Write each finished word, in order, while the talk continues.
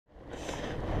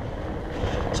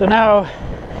So now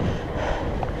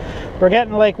we're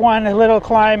getting like one little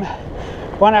climb,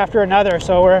 one after another.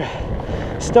 So we're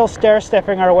still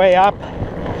stair-stepping our way up.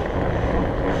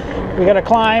 We got to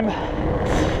climb,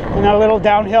 and then a little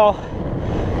downhill,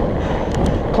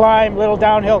 climb, little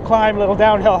downhill, climb, little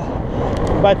downhill.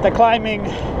 But the climbing,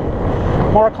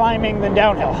 more climbing than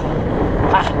downhill.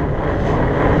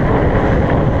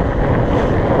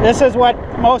 This is what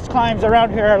most climbs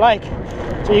around here are like.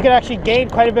 So you can actually gain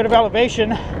quite a bit of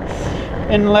elevation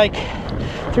in like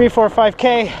 3, 4,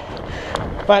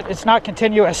 5K, but it's not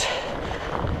continuous.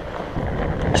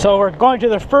 So we're going to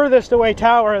the furthest away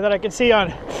tower that I can see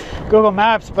on Google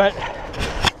Maps, but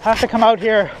have to come out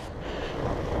here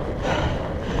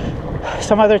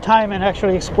some other time and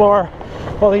actually explore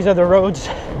all these other roads.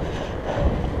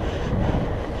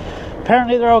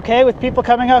 Apparently they're okay with people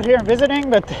coming out here and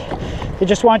visiting, but they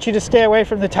just want you to stay away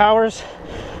from the towers.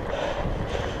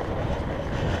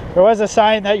 There was a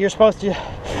sign that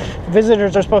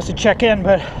visitors are supposed to check in,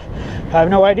 but I have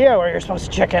no idea where you're supposed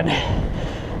to check in.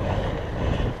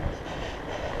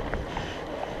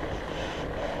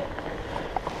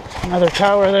 Another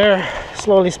tower there,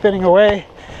 slowly spinning away.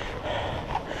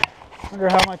 Wonder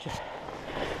how much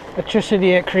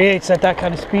electricity it creates at that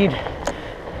kind of speed.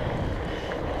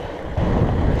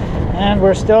 And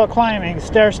we're still climbing,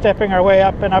 stair-stepping our way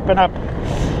up and up and up.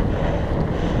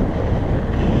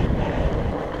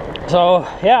 So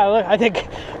yeah, look, I think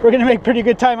we're gonna make pretty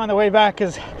good time on the way back,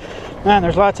 because man,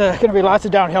 there's gonna be lots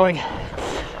of downhilling.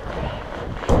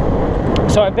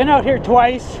 So I've been out here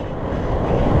twice.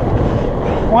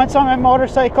 Once on my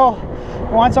motorcycle,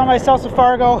 once on my Celsa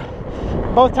Fargo.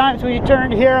 Both times we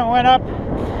turned here and went up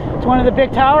to one of the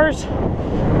big towers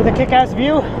with a kick-ass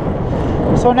view.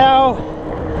 So now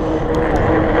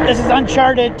this is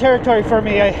uncharted territory for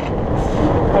me.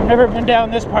 I've never been down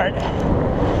this part.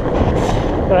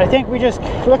 But I think we just,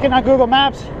 looking on Google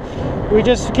Maps, we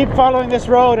just keep following this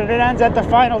road and it ends at the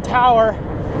final tower,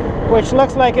 which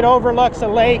looks like it overlooks a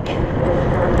lake.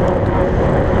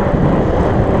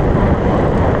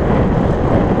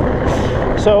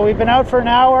 So we've been out for an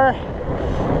hour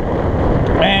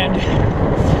and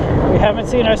we haven't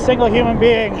seen a single human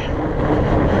being,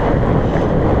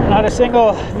 not a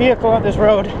single vehicle on this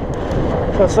road.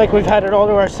 So it's like we've had it all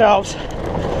to ourselves.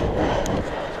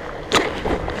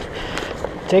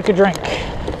 Take a drink.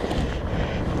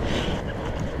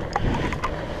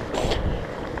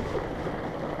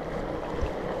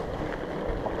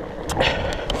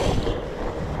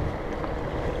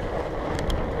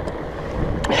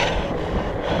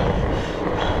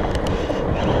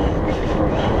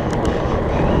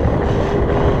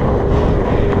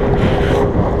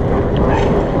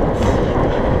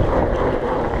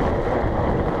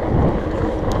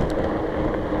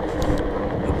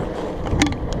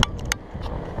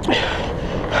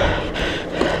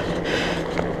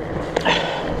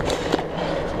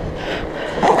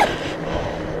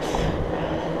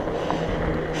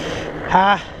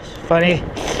 Funny.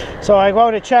 So I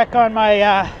go to check on my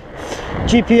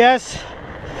GPS,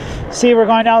 see we're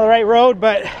going down the right road,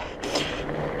 but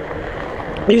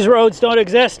these roads don't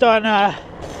exist on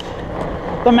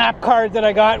the map card that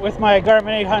I got with my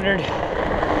Garmin 800.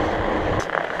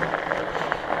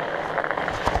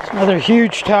 There's another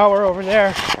huge tower over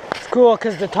there. It's cool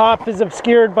because the top is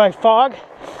obscured by fog.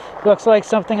 Looks like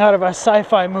something out of a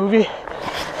sci-fi movie.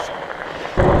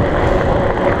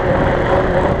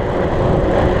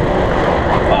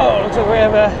 We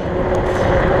have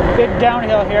a big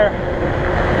downhill here,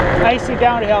 icy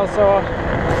downhill, so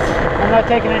I'm not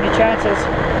taking any chances.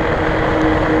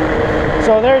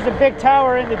 So there's a big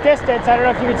tower in the distance. I don't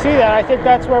know if you can see that. I think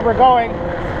that's where we're going.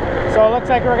 So it looks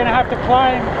like we're going to have to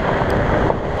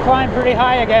climb pretty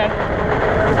high again.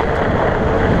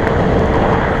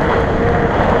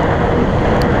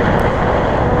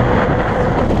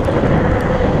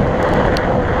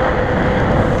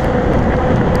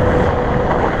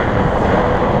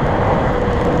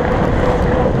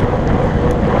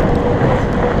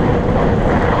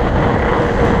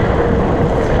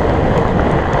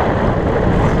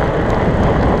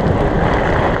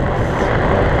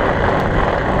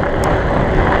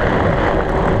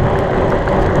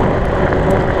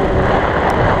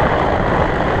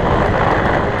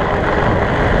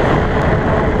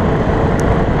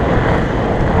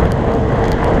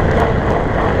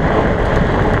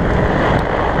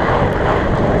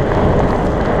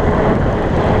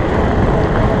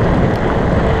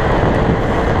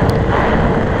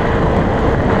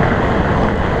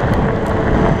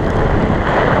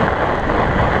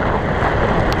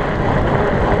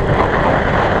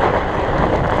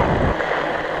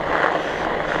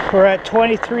 We're at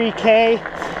 23K,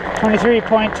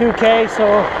 23.2k, so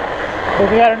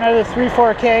we got another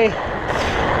 3-4k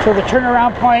to the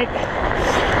turnaround point.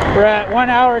 We're at 1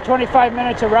 hour 25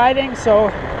 minutes of riding, so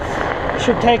it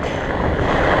should take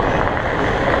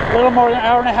a little more than an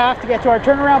hour and a half to get to our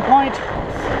turnaround point,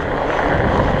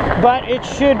 but it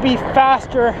should be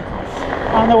faster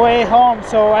on the way home,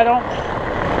 so I don't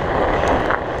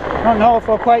know if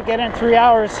we'll quite get in 3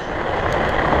 hours,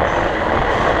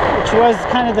 which was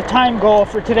kind of the time goal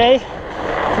for today's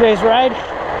ride.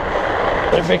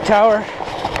 The big tower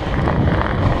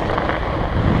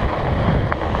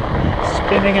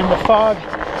spinning in the fog.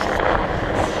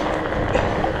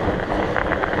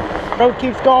 Road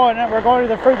keeps going and we're going to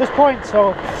the furthest point,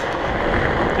 so,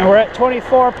 and we're at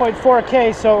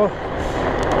 24.4k, so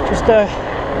just a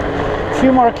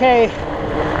few more k,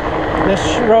 this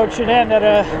road should end at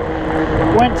a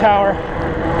wind tower.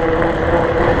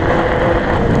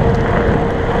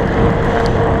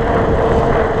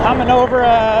 Coming over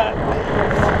a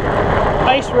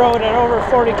ice road at over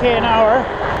 40k an hour.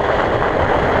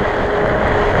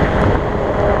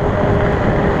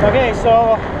 Okay,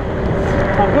 so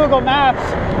on Google Maps,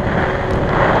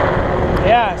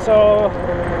 yeah, so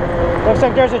looks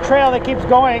like there's a trail that keeps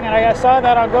going, and I saw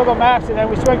that on Google Maps, and then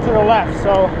we swing to the left,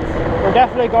 so we're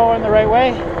definitely going the right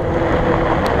way.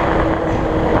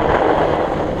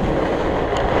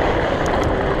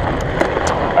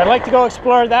 I'd like to go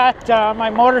explore that on my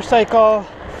motorcycle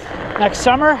next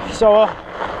summer, so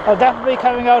I'll definitely be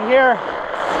coming out here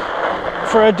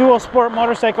for a dual sport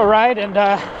motorcycle ride, and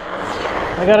I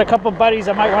got a couple buddies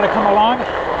that might want to come along.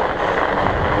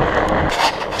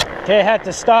 Okay, I had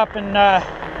to stop and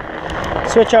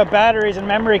switch out batteries and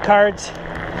memory cards.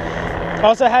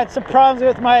 Also had some problems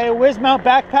with my Wizmount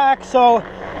backpack, so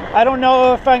I don't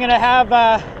know if I'm going to have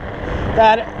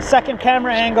that second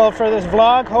camera angle for this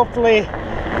vlog. Hopefully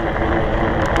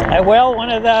I will. One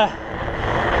of the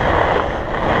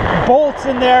bolts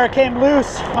in there came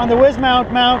loose on the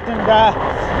Wizmount mount, and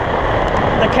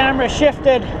the camera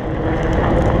shifted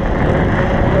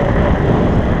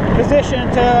position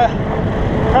to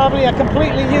probably a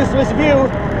completely useless view.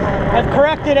 I've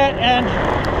corrected it, and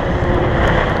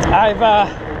I've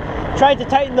tried to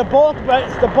tighten the bolt, but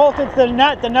the bolt into the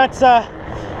nut. The nut's a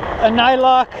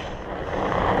nylock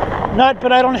nut,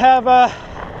 but I don't have a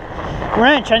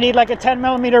wrench. I need like a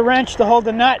 10mm wrench to hold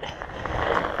the nut.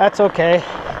 That's okay.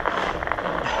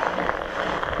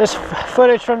 This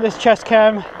footage from this chest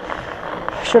cam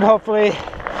should hopefully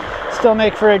still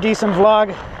make for a decent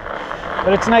vlog,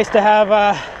 but it's nice to have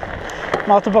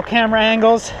multiple camera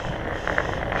angles.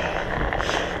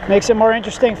 Makes it more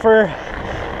interesting for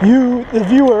you, the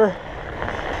viewer.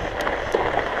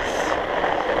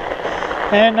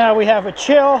 And now we have a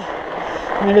chill.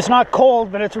 I mean, it's not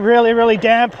cold, but it's really, really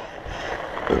damp.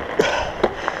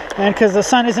 And because the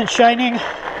sun isn't shining,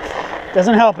 it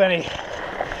doesn't help any.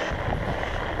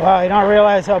 Wow, you don't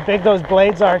realize how big those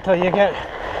blades are until you get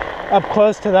up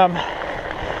close to them.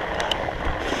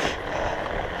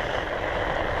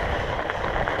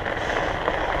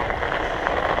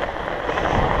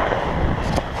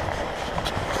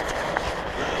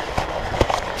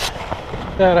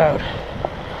 Check that out.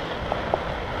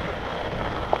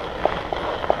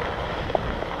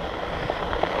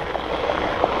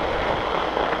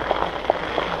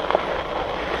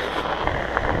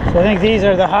 So I think these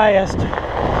are the highest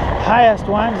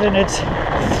ones, and it's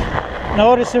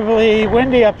noticeably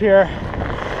windy up here.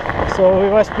 So we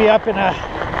must be up in a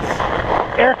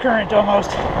air current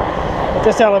almost at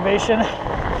this elevation.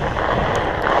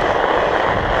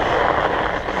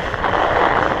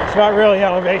 It's not really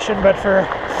elevation, but for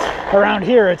around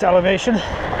here it's elevation.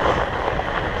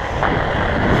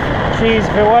 Geez,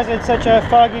 if it wasn't such a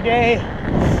foggy day,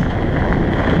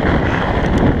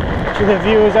 the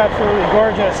view is absolutely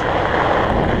gorgeous.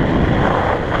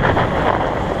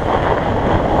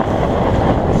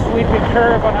 Sweeping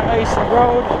curve on an icy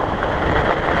road.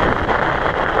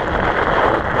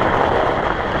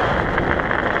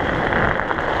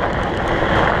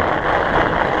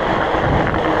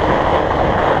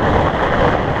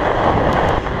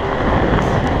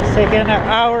 It's taken an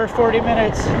hour, 40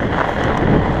 minutes to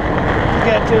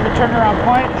get to the turnaround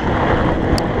point.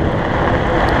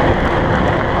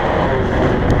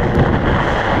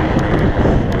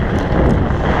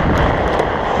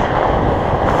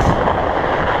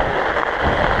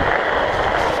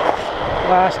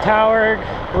 Last tower,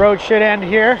 road should end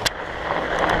here,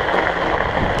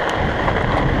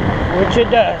 which it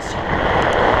does.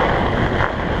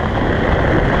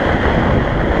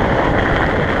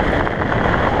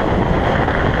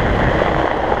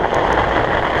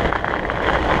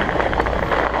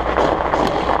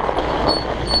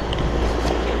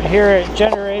 hear it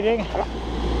generating.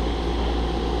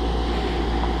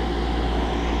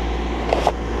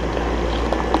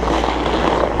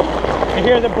 You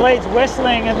hear the blades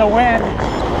whistling in the wind.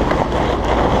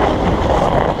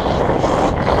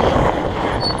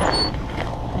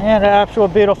 And an actual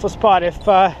beautiful spot. If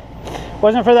it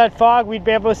wasn't for that fog, we'd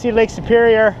be able to see Lake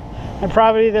Superior and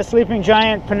probably the Sleeping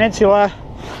Giant Peninsula.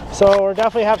 So we'll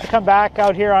definitely have to come back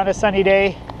out here on a sunny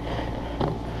day.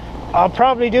 I'll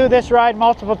probably do this ride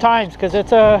multiple times because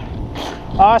it's a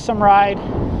awesome ride.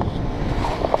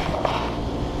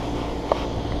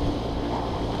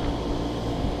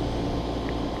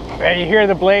 And you hear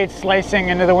the blades slicing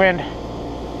into the wind.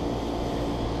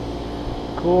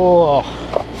 Cool.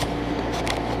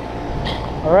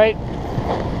 All right,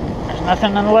 there's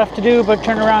nothing on the left to do but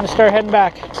turn around and start heading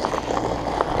back.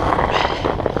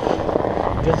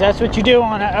 Because that's what you do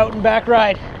on an out and back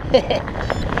ride.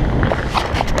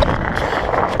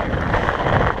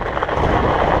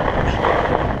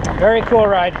 Very cool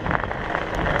ride.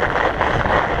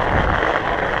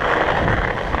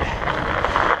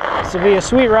 This will be a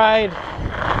sweet ride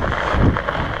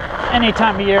any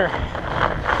time of year.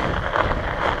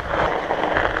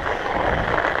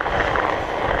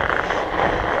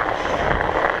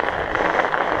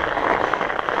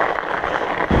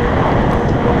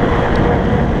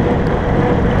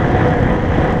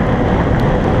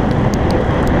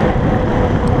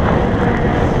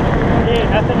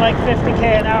 Nothing like 50k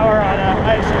an hour on an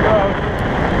icy road.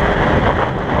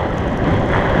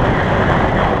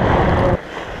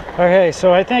 Okay,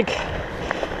 so I think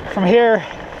from here,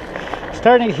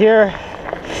 starting here,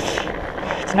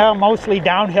 it's now mostly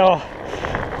downhill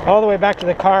all the way back to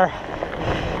the car.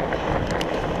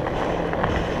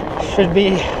 Should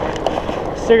be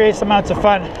serious amounts of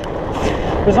fun.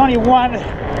 There's only one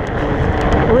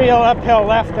real uphill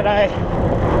left that I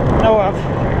know of,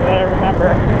 that I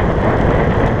remember.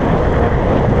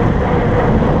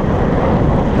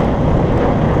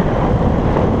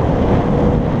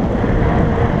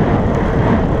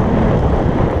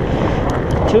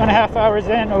 2.5 hours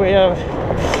in, we have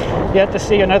yet to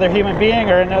see another human being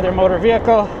or another motor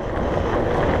vehicle.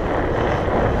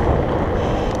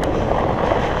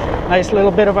 Nice little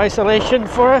bit of isolation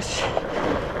for us.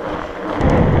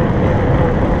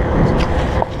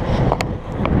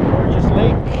 Gorgeous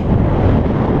lake,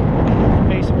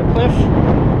 base of a cliff.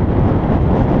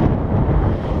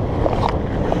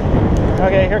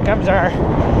 Okay, here comes our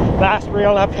last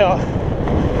real uphill.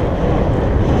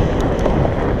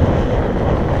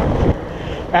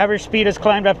 Average speed has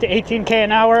climbed up to 18k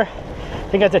an hour. I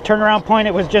think at the turnaround point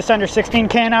it was just under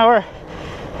 16k an hour.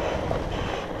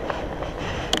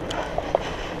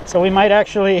 So we might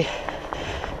actually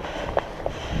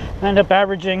end up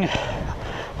averaging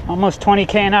almost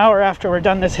 20k an hour after we're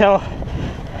done this hill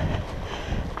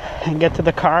and get to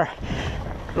the car.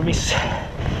 It'll be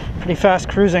pretty fast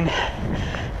cruising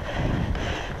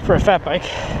for a fat bike.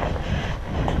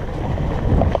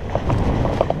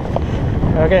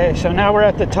 Okay, so now we're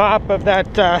at the top of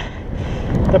that,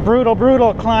 the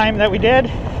brutal climb that we did.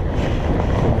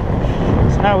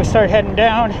 So now we start heading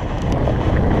down.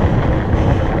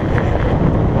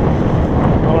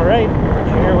 All right,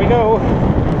 here we go.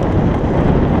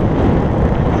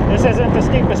 This isn't the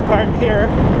steepest part here.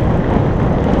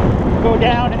 We go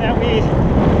down and then we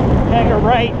hang a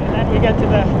right and then we get to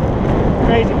the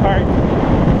crazy part.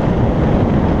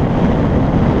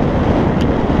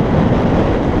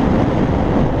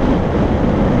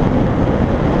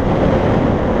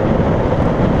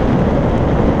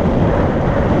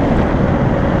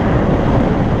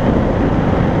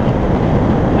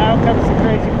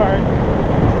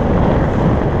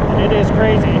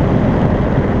 Crazy.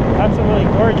 Absolutely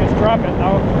gorgeous dropping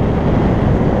though.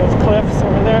 Those cliffs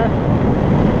over there.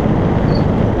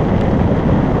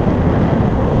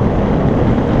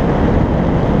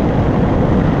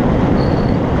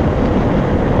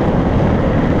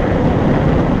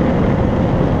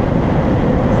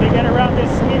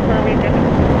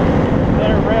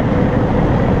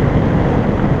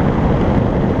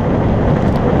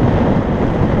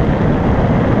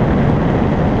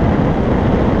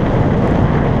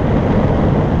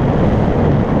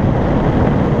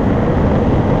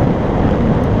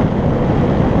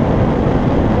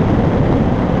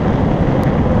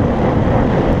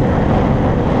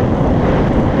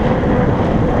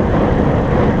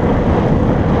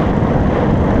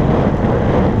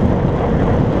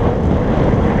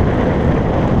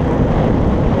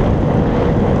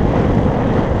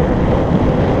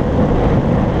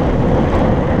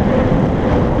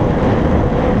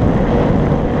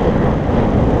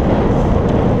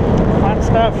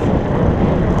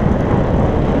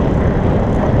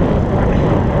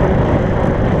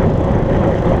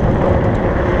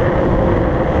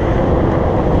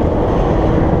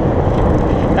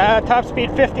 top speed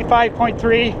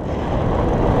 55.3.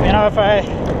 You know, if I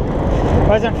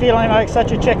wasn't feeling like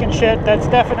such a chicken shit, that's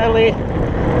definitely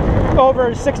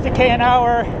over 60k an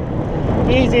hour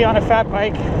easy on a fat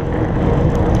bike.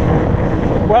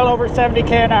 Well over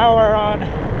 70k an hour on,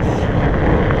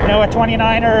 you know, a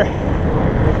 29er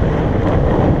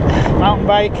mountain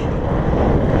bike.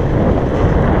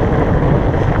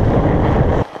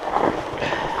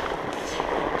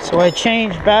 So I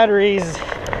changed batteries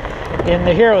in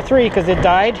the Hero 3 because it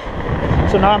died.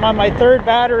 So now I'm on my third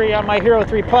battery on my Hero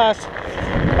 3 Plus.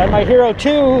 And my Hero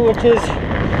 2, which is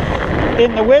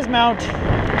in the Wiz mount,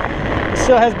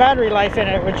 still has battery life in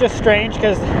it, which is strange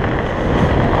because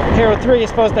Hero 3 is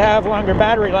supposed to have longer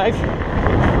battery life.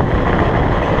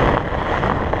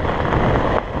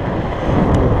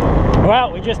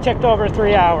 Well, we just ticked over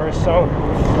 3 hours, so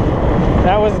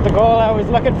that was the goal I was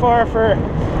looking for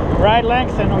ride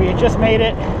length, and we just made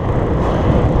it.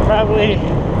 Probably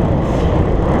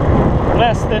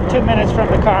less than 2 minutes from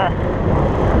the car.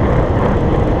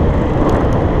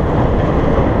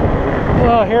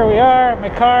 Well, here we are at my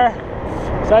car.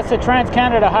 So that's the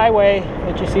Trans-Canada Highway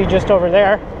that you see just over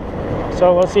there.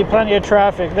 So we'll see plenty of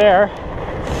traffic there.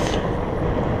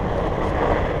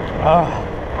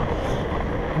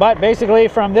 But basically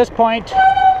from this point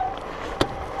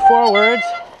forwards,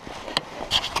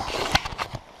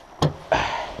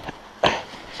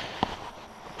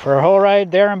 for a whole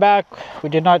ride there and back, we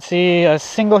did not see a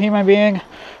single human being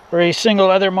or a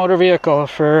single other motor vehicle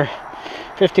for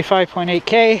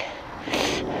 55.8k.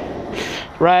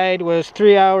 Ride was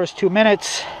 3 hours 2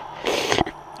 minutes.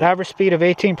 Average speed of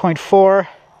 18.4.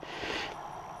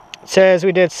 It says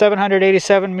we did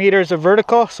 787 meters of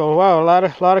vertical, so wow, a lot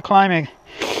of climbing.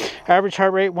 Average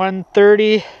heart rate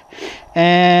 130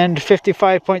 and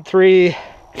 55.3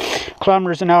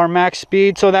 kilometers an hour max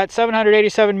speed. So that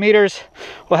 787 meters,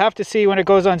 we'll have to see when it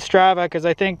goes on Strava, because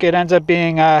I think it ends up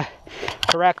being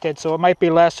corrected, so it might be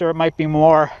less or it might be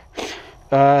more.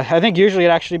 I think usually it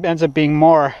actually ends up being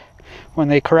more when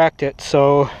they correct it.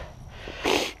 So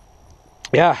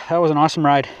yeah, that was an awesome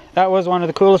ride. That was one of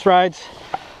the coolest rides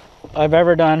I've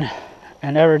ever done,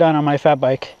 and ever done on my fat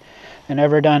bike, and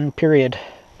ever done, period.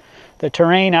 The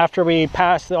terrain after we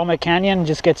pass the Olmec Canyon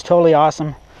just gets totally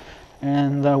awesome,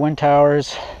 and the wind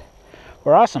towers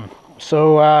were awesome.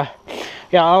 So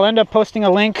yeah, I'll end up posting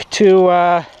a link to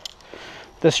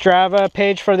the Strava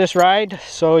page for this ride,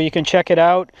 so you can check it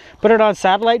out. Put it on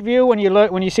satellite view when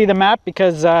you see the map,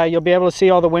 because you'll be able to see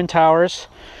all the wind towers.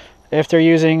 If they're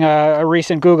using a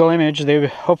recent Google image,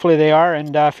 hopefully they are.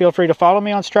 And feel free to follow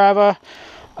me on Strava.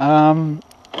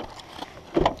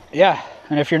 Yeah,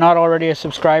 and if you're not already a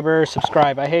subscriber,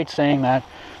 subscribe. I hate saying that.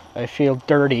 I feel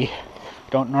dirty.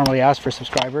 Don't normally ask for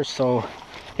subscribers, so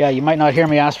yeah, you might not hear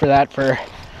me ask for that for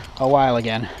a while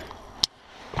again.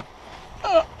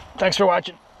 Thanks for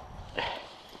watching.